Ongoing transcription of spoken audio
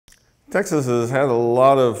Texas has had a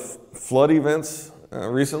lot of flood events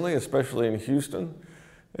recently, especially in Houston.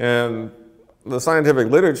 And the scientific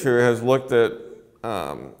literature has looked at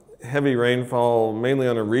heavy rainfall mainly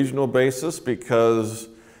on a regional basis because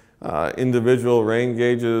individual rain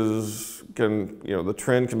gauges the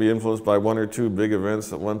trend can be influenced by one or two big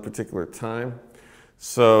events at one particular time.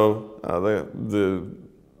 So the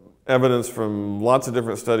evidence from lots of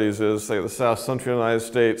different studies is, say, the South Central United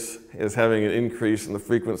States is having an increase in the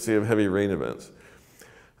frequency of heavy rain events.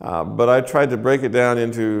 But I tried to break it down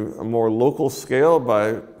into a more local scale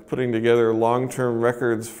by putting together long-term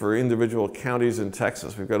records for individual counties in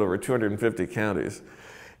Texas. We've got over 250 counties.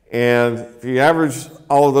 And if you average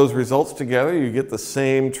all of those results together, you get the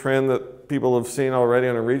same trend that people have seen already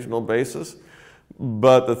on a regional basis.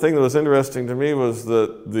 But the thing that was interesting to me was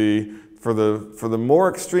that for the more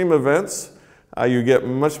extreme events, you get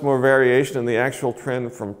much more variation in the actual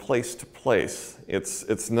trend from place to place.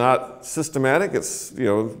 It's not systematic, it's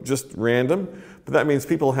just random, but that means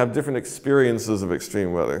people have different experiences of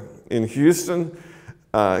extreme weather. In Houston,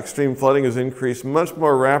 extreme flooding has increased much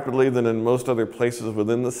more rapidly than in most other places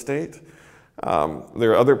within the state.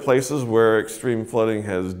 There are other places where extreme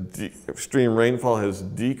rainfall has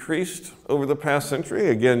decreased over the past century,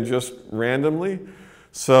 again, just randomly.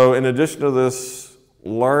 So in addition to this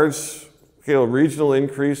large-scale regional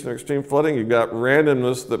increase in extreme flooding, you've got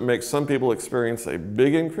randomness that makes some people experience a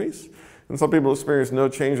big increase, and some people experience no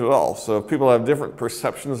change at all. So if people have different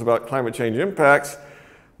perceptions about climate change impacts,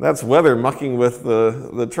 that's weather mucking with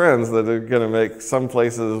the trends that are going to make some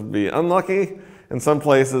places be unlucky and some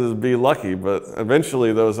places be lucky, but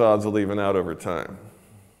eventually those odds will even out over time.